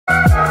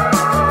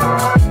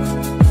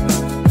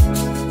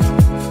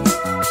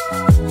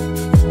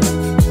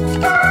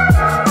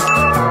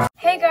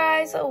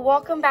guys,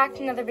 welcome back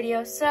to another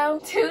video. So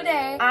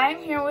today I'm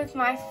here with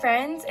my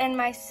friends and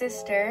my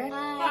sister.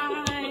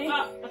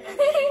 Hi.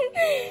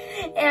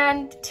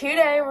 And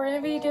today we're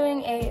gonna be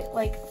doing a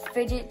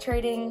fidget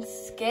trading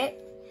skit.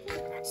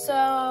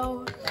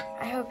 So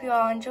I hope you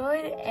all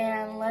enjoyed,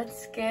 and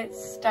let's get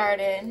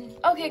started.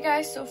 Okay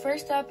guys, so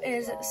first up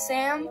is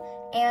Sam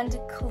and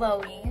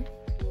Chloe.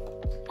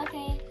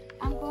 Okay,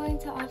 I'm going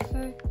to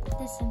offer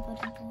this simple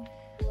dimple.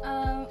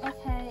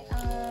 Okay,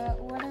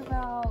 what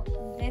about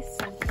this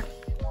simple?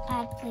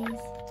 Add,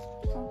 please.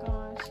 Oh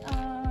gosh.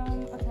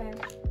 Okay.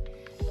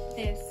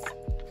 This.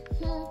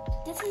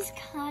 This is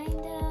kind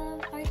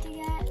of hard to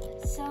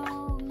get,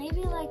 so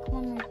maybe like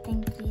one more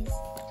thing, please.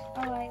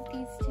 Alright,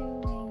 these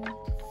two wings.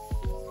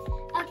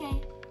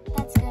 Okay,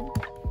 that's good.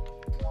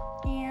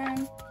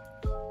 And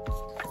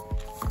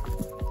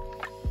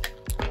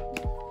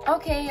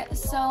Okay,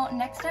 so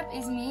next up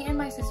is me and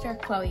my sister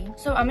Chloe.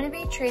 So I'm gonna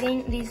be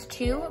trading these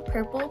two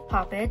purple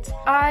poppets.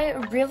 I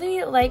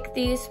really like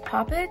these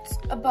poppets,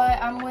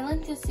 but I'm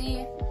willing to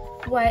see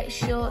what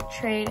she'll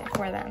trade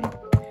for them.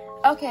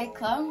 Okay,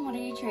 Chloe, what are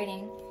you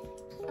trading?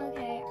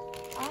 Okay,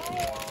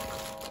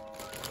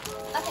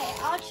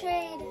 I'll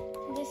trade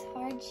this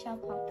hard shell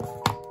poppet.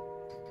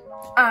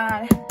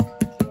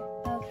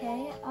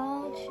 Okay,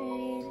 I'll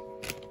trade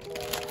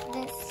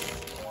this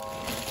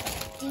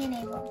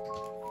DNA ball.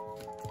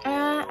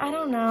 I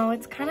don't know,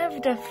 it's kind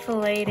of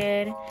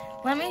deflated.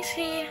 Let me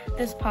see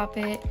this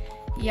poppet.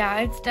 Yeah,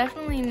 it's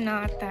definitely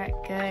not that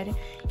good.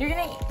 You're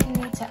gonna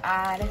need to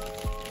add.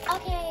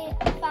 Okay,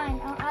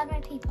 fine, I'll add my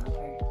pea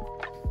popper.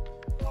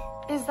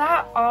 Is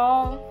that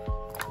all?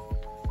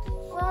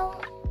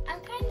 Well,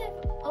 I'm kind of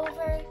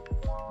over.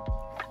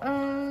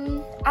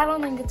 I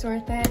don't think it's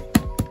worth it.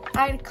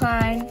 I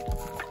decline.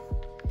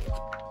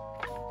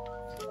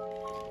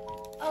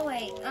 oh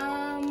wait,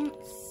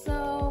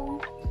 so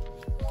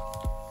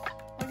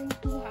what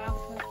do you have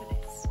for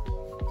this?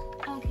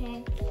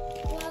 Okay,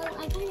 well,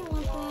 I kind of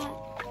want that,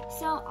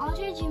 so I'll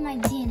trade you my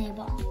DNA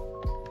ball.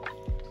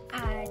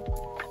 Add.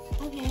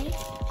 Okay,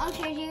 I'll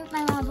trade you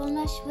my marble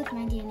mesh with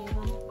my DNA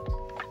ball.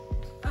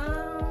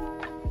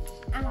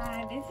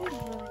 This is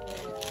really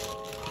good.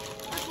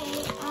 Okay,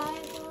 I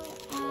will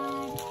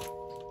add,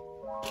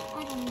 I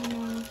don't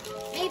know,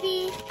 maybe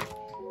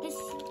this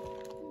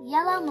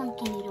yellow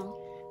monkey needle.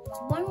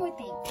 One more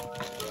thing.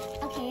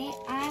 Okay,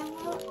 I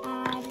will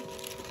add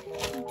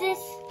this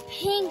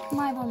pink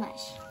marble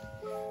mesh.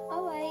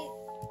 Alright,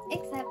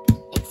 Except,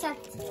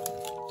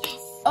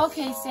 yes.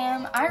 Okay,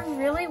 Sam, I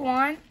really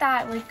want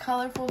that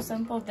colorful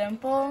simple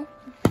dimple.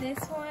 This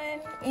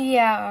one.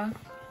 Yeah.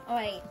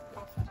 Alright.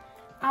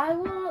 I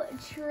will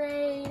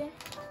trade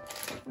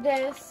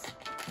this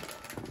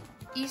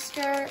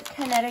Easter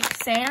kinetic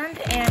sand,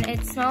 and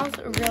it smells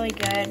really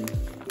good.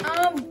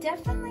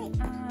 Definitely,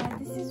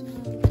 this is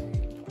really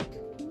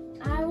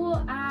good. I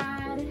will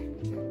add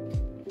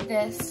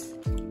this.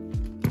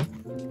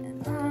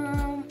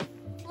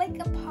 Like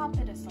a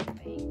poppet or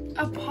something.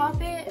 A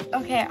poppet?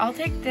 Okay, I'll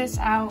take this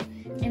out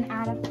and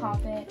add a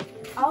poppet.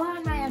 I'll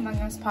add my Among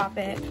Us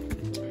poppet.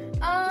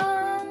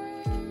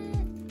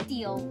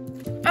 Deal.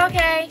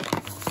 Okay.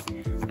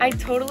 I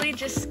totally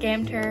just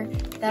scammed her.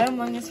 That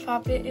Among Us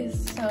poppet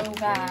is so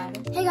bad.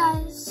 Hey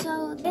guys,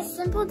 so this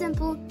simple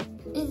dimple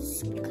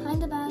is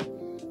kind of bad,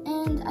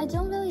 and I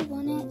don't really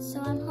want it, so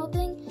I'm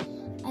hoping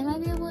I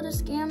might be able to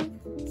scam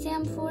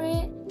Sam for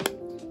it,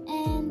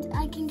 and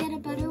I can get a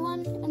better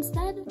one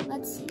instead.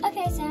 Let's see.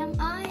 Okay, Sam,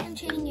 I am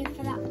trading you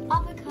for that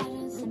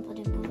avocado simple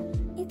dimple.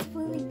 It's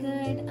really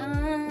good.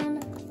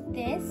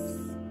 This.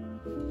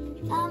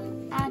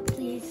 Add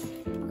please.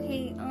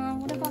 Okay,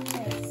 what about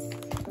this?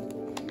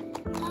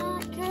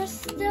 You're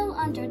still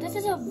under. This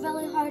is a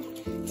really hard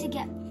to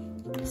get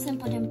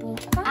simple dimple.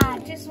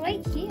 Add just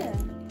right here.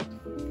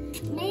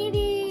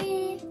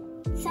 Maybe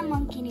some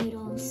monkey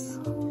noodles.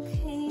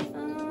 Okay,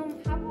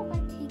 how about I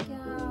take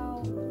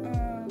out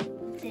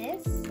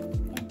this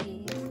and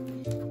these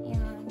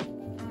and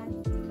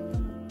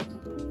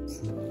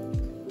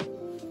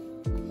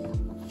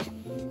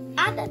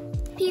Add the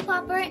pea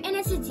popper and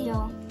it's a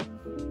deal.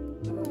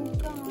 oh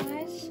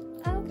gosh.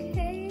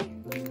 Okay.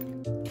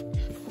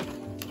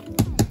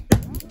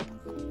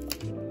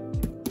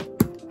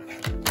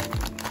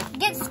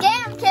 Get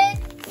scammed, kid!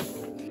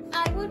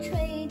 I will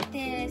trade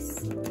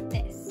this.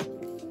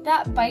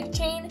 That bike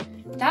chain,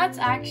 that's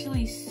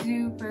actually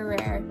super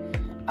rare.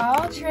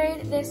 I'll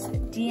trade this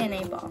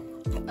DNA ball.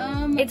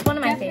 It's one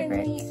of my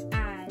favorites.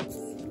 Adds.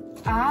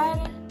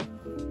 Add?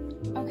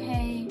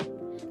 Okay.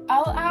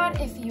 I'll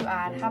add if you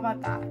add. How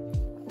about that?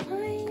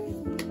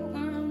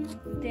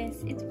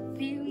 This. It's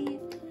very,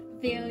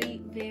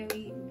 very,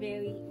 very,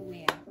 very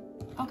rare.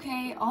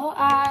 Okay, I'll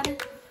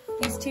add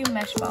these two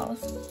mesh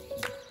balls.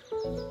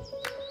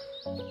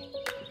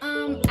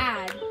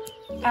 Add.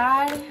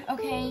 Add,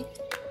 okay.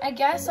 I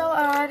guess I'll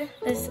add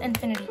this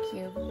infinity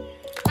cube.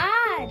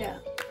 Add.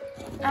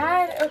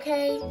 Add,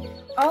 okay.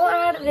 I'll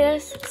add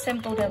this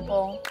simple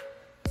dimple.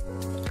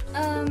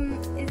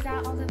 Is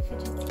that all the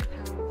fidgets you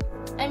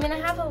have? I'm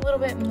gonna have a little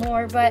bit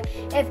more, but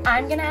if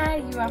I'm gonna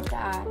add, you have to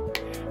add.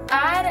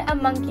 Add a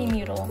monkey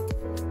noodle.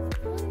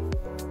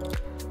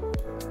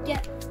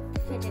 Get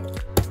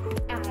fidget.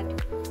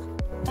 Add.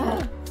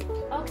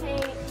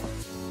 Okay.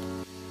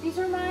 These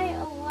are my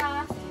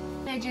last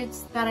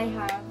fidgets that I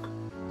have.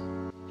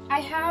 I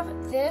have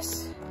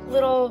this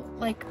little,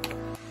 like,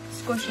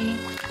 squishy,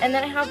 and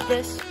then I have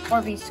this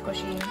𝗵𝗃𝗆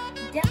squishy.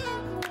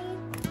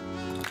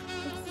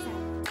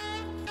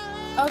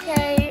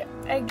 Okay,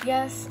 I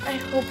guess, I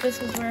hope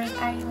this is where,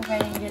 I hope I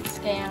didn't get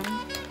scammed.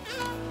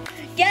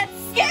 Get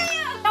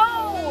scammed!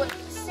 No!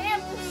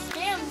 Sam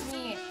scams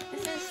me.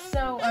 This is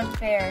so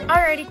unfair.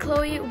 Alrighty,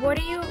 Chloe, what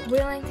are you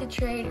willing to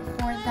trade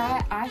for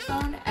that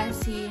iPhone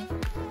SE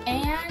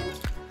and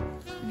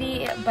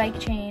the bike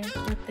chain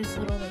with this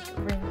little, like,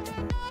 ring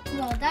thing?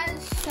 Well, that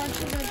is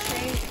such a good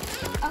trade.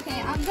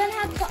 Okay, I'm gonna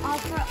have to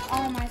offer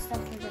all my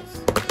stuff for this.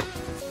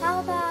 How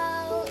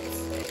about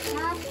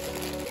that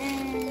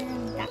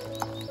and that?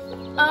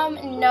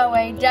 No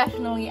way,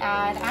 definitely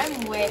add.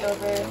 I'm way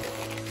over.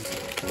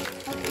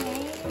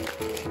 Okay.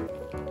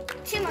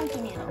 2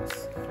 monkey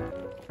noodles.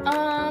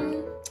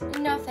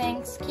 No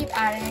thanks. Keep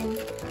adding.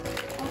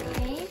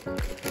 Okay.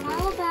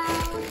 How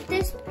about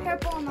this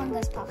purple Among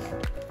Us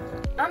puppet?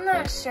 I'm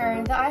not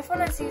sure. The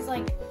iPhone SE is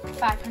like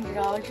 $500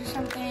 or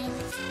something.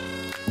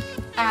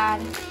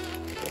 Add.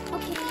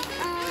 Okay,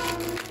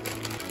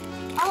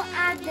 I'll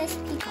add this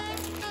pea puppet.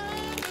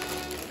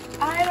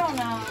 I don't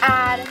know.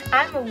 Add.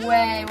 I'm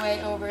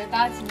way over.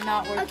 That's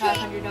not worth Okay,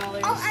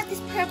 $500. I'll add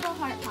this purple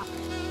heart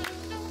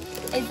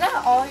puppet. Is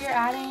that all you're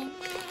adding?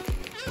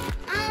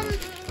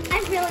 I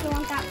really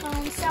want that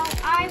phone, so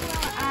I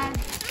will add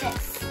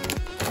this.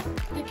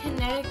 The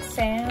kinetic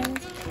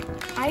sands.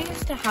 I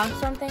used to have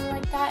something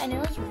like that and it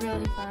was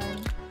really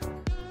fun.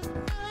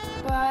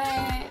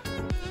 But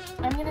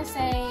I'm gonna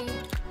say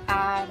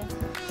add.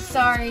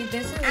 Sorry,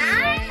 this is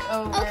way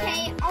over.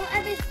 Okay, I'll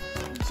add this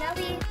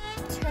jelly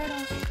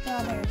turtle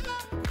strawberry.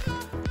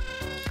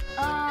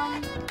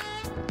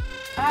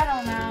 I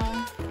don't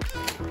know.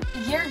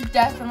 You're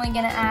definitely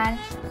gonna add.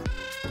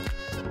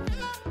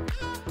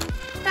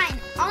 Fine,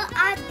 I'll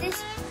add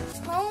this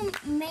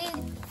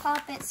homemade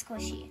puppet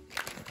squishy.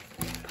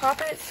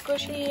 Puppet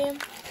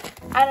squishy.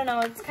 I don't know,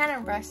 it's kind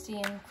of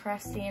rusty and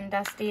crusty and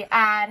dusty.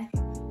 Add.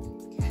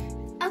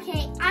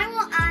 Okay, I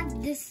will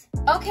add this.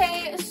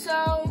 Okay,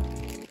 so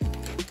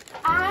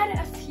add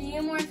a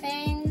few more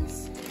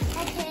things.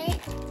 Okay,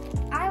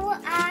 I will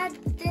add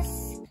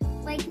this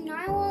like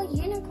narwhal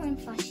unicorn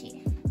plushie.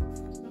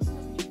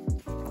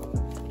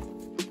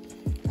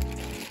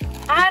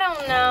 I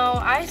don't know.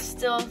 I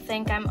still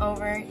think I'm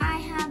over. I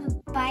have a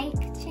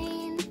bike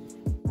chain.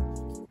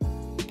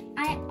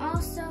 I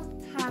also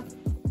have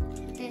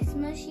this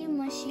mushy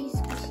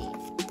squishy.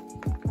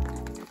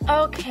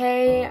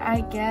 Okay,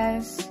 I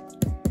guess.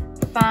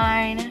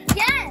 Fine.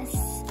 Yes!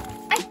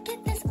 I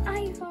get this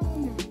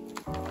iPhone.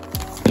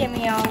 Just give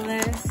me all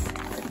this.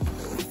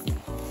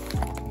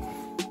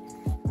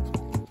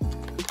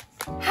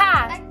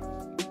 Ha!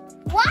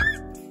 What?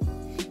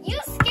 You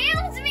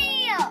scammed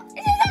me!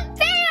 This isn't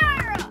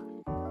fair!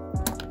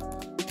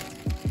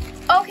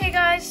 Okay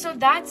guys, so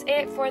that's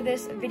it for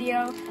this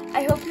video.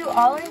 I hope you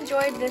all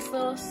enjoyed this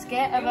little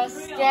skit of us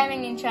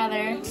scamming each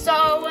other.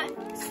 So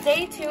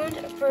stay tuned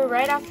for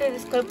right after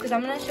this clip because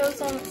I'm going to show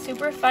some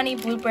super funny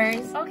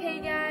bloopers. Okay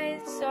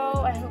guys,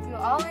 so I hope you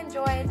all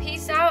enjoyed.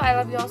 Peace out. I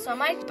love you all so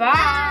much.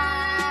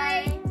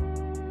 Bye!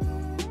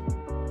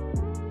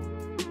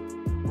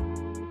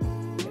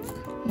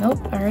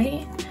 Nope,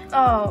 already?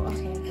 Oh,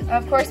 okay.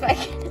 Of course,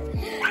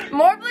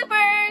 more bloopers!